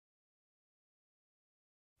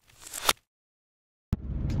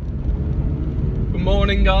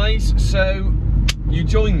morning, guys. So you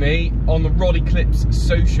joined me on the Rod Eclipse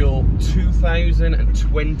Social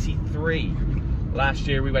 2023. Last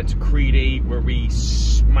year we went to Creedy where we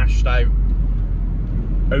smashed out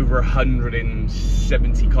over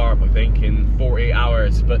 170 carp, I think, in 48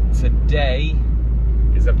 hours. But today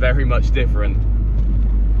is a very much different,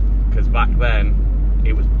 because back then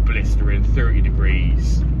it was blistering 30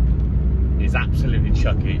 degrees. It's absolutely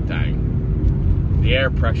chucking it down. The air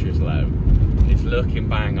pressure's low. It's looking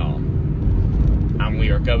bang on. And we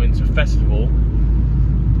are going to a festival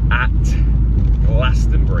at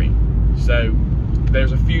Glastonbury. So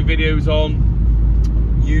there's a few videos on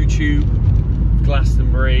YouTube,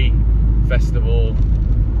 Glastonbury Festival,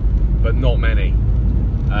 but not many.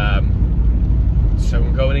 So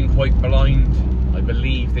I'm going in quite blind. I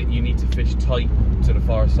believe that you need to fish tight to the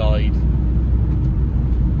far side.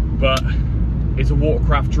 But it's a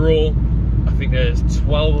watercraft draw. I think there's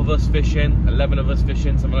 12 of us fishing, 11 of us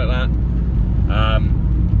fishing, something like that.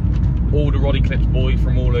 All the Rod Eclipse boys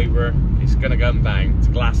from all over. It's gonna come down to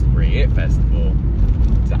Glastonbury Festival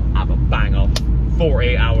to have a bang off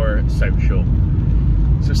 48-hour social.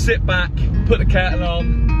 So sit back, put the kettle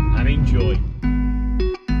on and enjoy.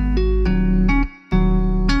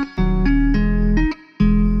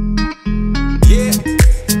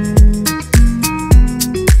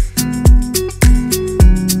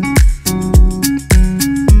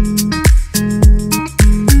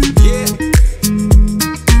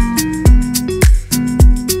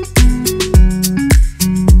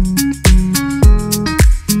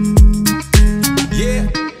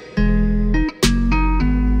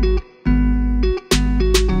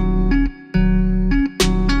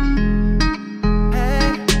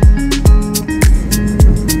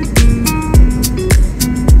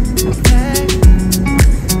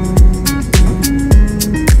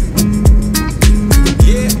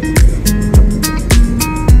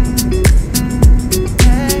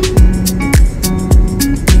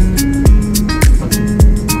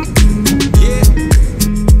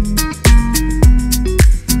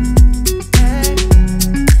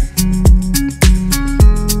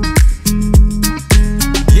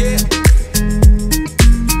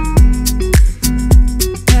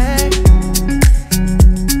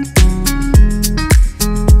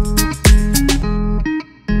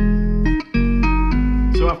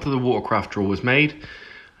 Watercraft draw was made.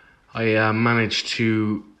 I managed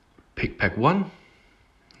to pick peg 1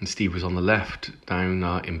 and Steve was on the left down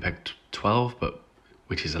in peg 12, but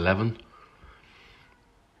which is 11.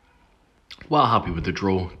 Well happy with the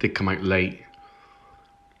draw. Did come out late.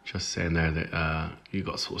 Just saying there that you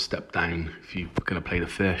got to sort of step down if you're going to play the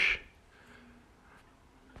fish.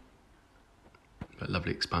 But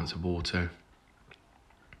lovely expanse of water.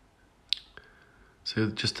 So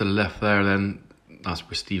just to the left there then, that's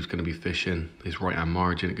where Steve's going to be fishing. His right hand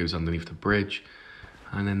margin, it goes underneath the bridge.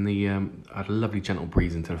 And then the I had a lovely gentle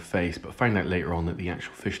breeze into the face, but found out later on that the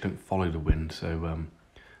actual fish don't follow the wind, so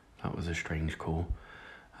that was a strange call.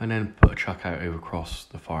 And then put a chuck out over across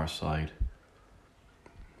the far side,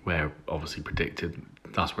 where obviously predicted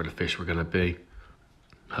that's where the fish were going to be,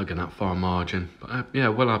 hugging that far margin. But yeah,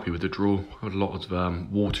 well happy with the draw. Had a lot of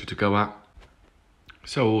water to go at.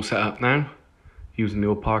 So all set up now, using the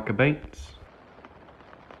old Parker baits.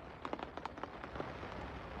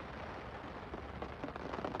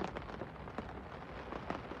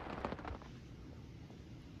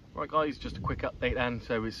 Right guys, just a quick update then.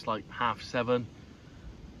 So it's like 7:30.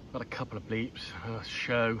 Got a couple of bleeps, a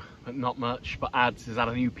show, but not much. But Ads has had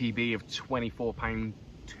a new PB of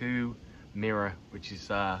 £24.2 mirror, which is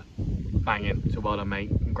banging. So well done, mate.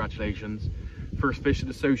 Congratulations. First fish of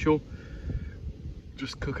the social.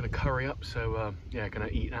 Just cooking a curry up, so yeah, gonna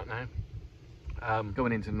eat that now.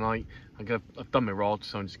 Going into the night, I've done my rods,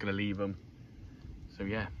 so I'm just gonna leave them. So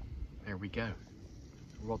yeah, there we go.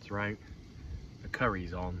 The rods are out, the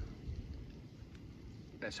curry's on.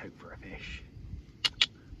 Let's hope for a fish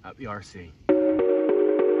at the RC.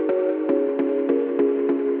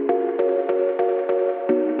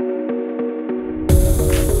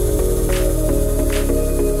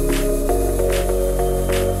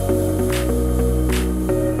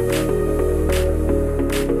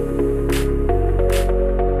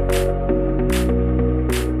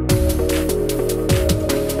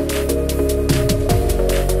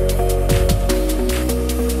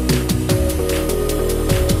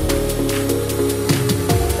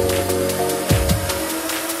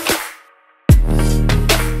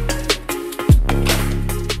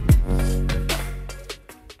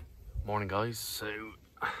 Morning guys, so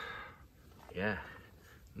yeah,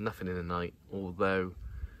 nothing in the night, although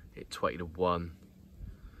it 20 to 1.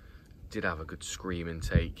 Did have a good scream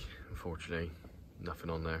intake, unfortunately. nothing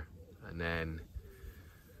on there. And then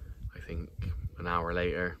I think an hour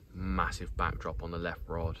later, massive backdrop on the left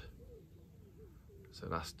rod. So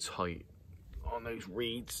that's tight on those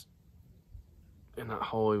reeds in that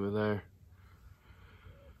hole over there.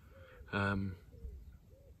 And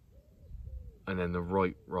then the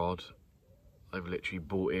right rod, I've literally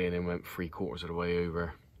brought in and went 3/4 of the way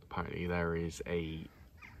over. Apparently there is a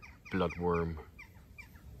bloodworm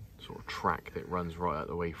sort of track that runs right out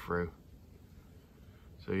the way through.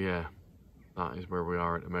 So yeah, that is where we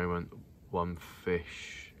are at the moment. One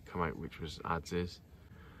fish come out, which was Ads's,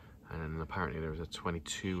 and then apparently there was a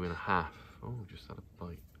 22.5. Oh, just had a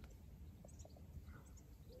bite.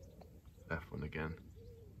 Left one again.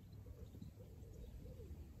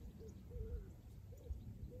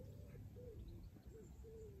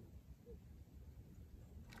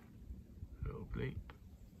 Little bleep.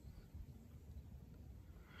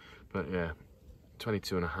 But yeah,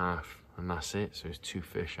 22.5, and that's it. So there's 2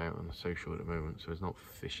 fish out on the social at the moment, so it's not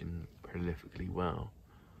fishing prolifically well.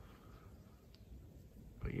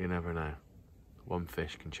 But you never know. One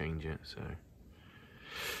fish can change it, so.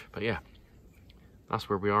 But yeah, that's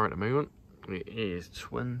where we are at the moment. It is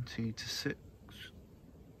 20 to 6.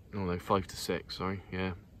 Oh no, 5 to 6, sorry,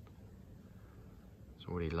 yeah. It's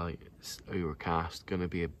already light, it's overcast, gonna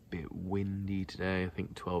be a bit windy today. I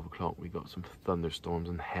think 12 o'clock we got some thunderstorms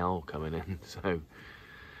and hell coming in, so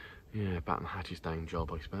yeah, batten hatches down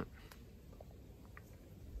job, I expect.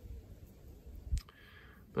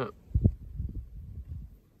 But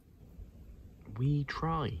we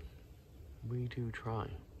try, we do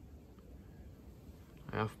try.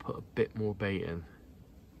 I have put a bit more bait in.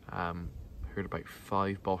 Heard about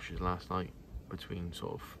 5 bosses last night between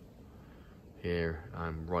sort of here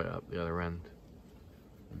and right up the other end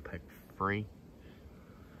on peg 3.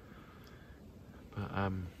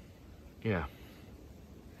 But yeah,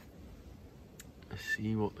 let's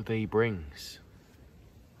see what the day brings.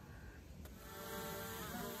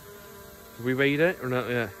 Have we weighed it or not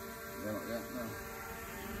yet? Yeah, not yet, no.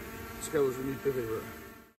 Scales we need bivvy, but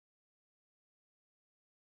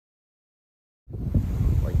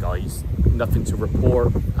Right guys, nothing to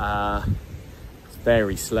report. It's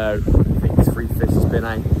very slow. I think 3 fish has been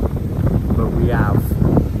out, but we have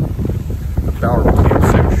a barbecue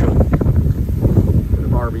social. The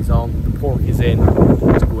barbie's on, the pork is in.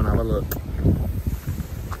 Let's go and have a look.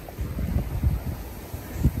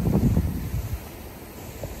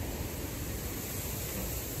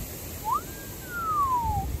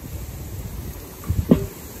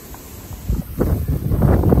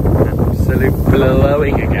 Absolute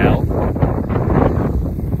blowing a gal.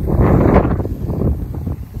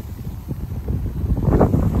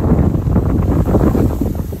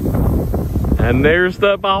 And there's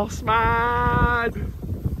the boss man.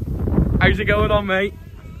 How's it going on, mate?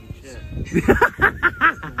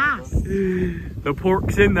 The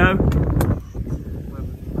pork's in though.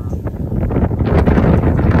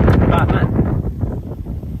 Bad man.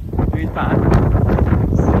 Who's bad?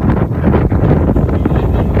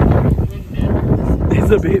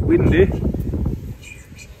 It's a bit windy.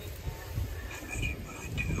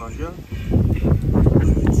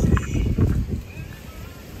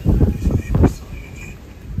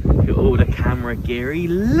 Oh, the camera gear, he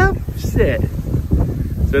loves it.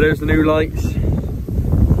 So there's the new lights.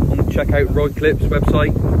 Check out Rod Clip's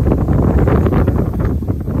website.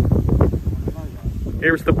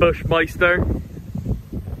 Here's the Bushmeister.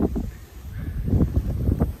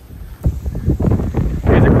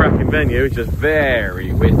 Here's a cracking venue, it's just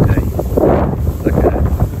very windy. Look at it.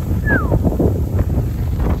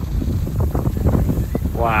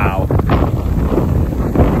 Wow.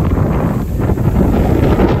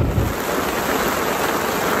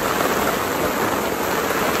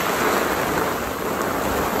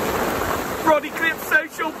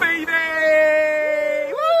 Social baby!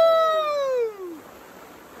 Woo!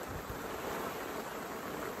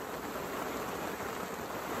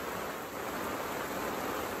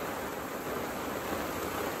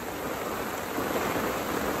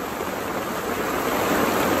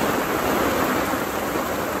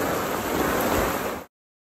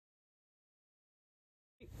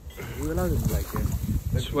 we were loading like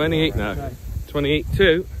 28 now.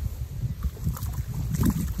 28.2.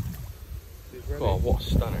 Oh, what a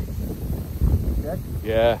stunner. Yeah?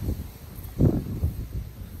 Yeah.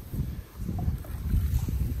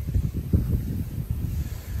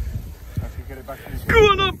 Get it back in his Go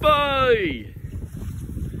on up, boy!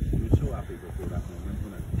 You were so happy before that moment,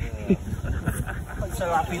 wasn't it? I'm so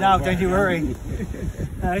happy now, don't you worry.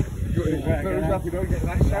 Hey? Very happy, don't get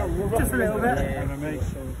that shower. Just a little bit. Yeah, mate.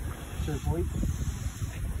 Cheers, boy.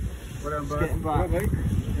 Well done, bud. Getting back. Well, mate.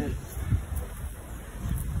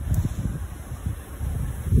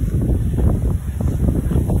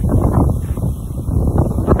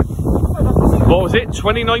 was it?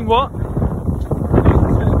 29 what?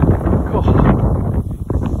 God.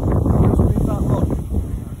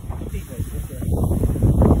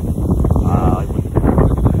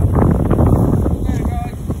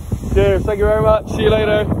 Cheers, thank you very much. See you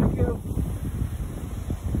later. Thank you.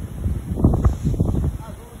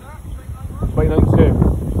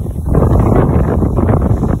 29.2.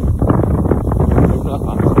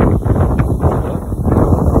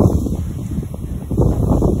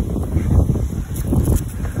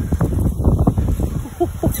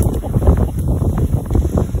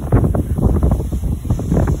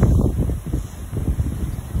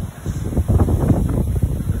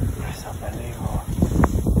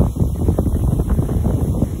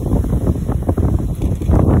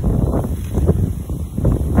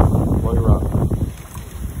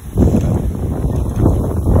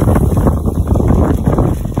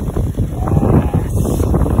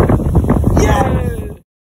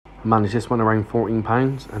 Managed this one around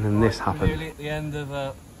 £14 and then this happened. Nearly at the end of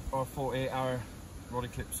our 48-hour Roddy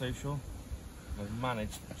Clip social. I've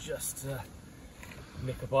managed just to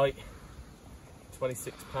nick a bite.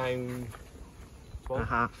 £26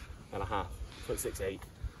 and a half. 26.8.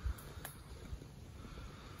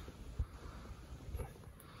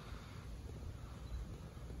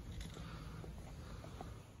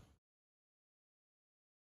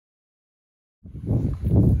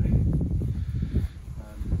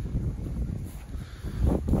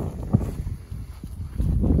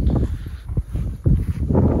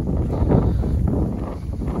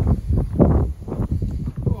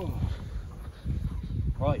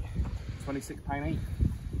 Right, £26.8.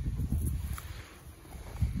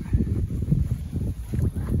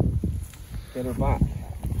 Get her back.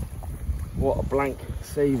 What a blank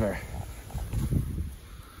saver.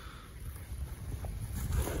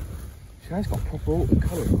 She has got proper autumn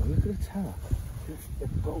colour on. Look at the tail. The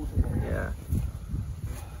golden hair. Yeah.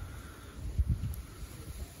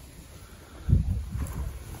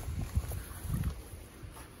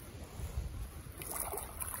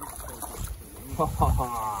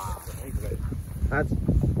 That's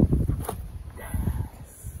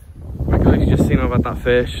right guys, you just seen I've had that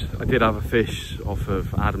fish. I did have a fish off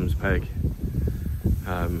of Adam's peg.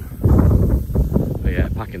 But yeah,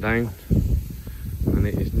 packing down and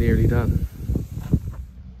it is nearly done.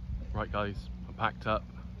 Right guys, I packed up.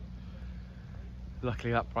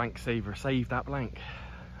 Luckily that blank saver saved that blank.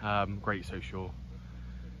 Great social.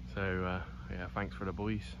 So yeah, thanks for the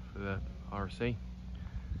boys for the RC.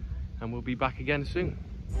 And we'll be back again soon.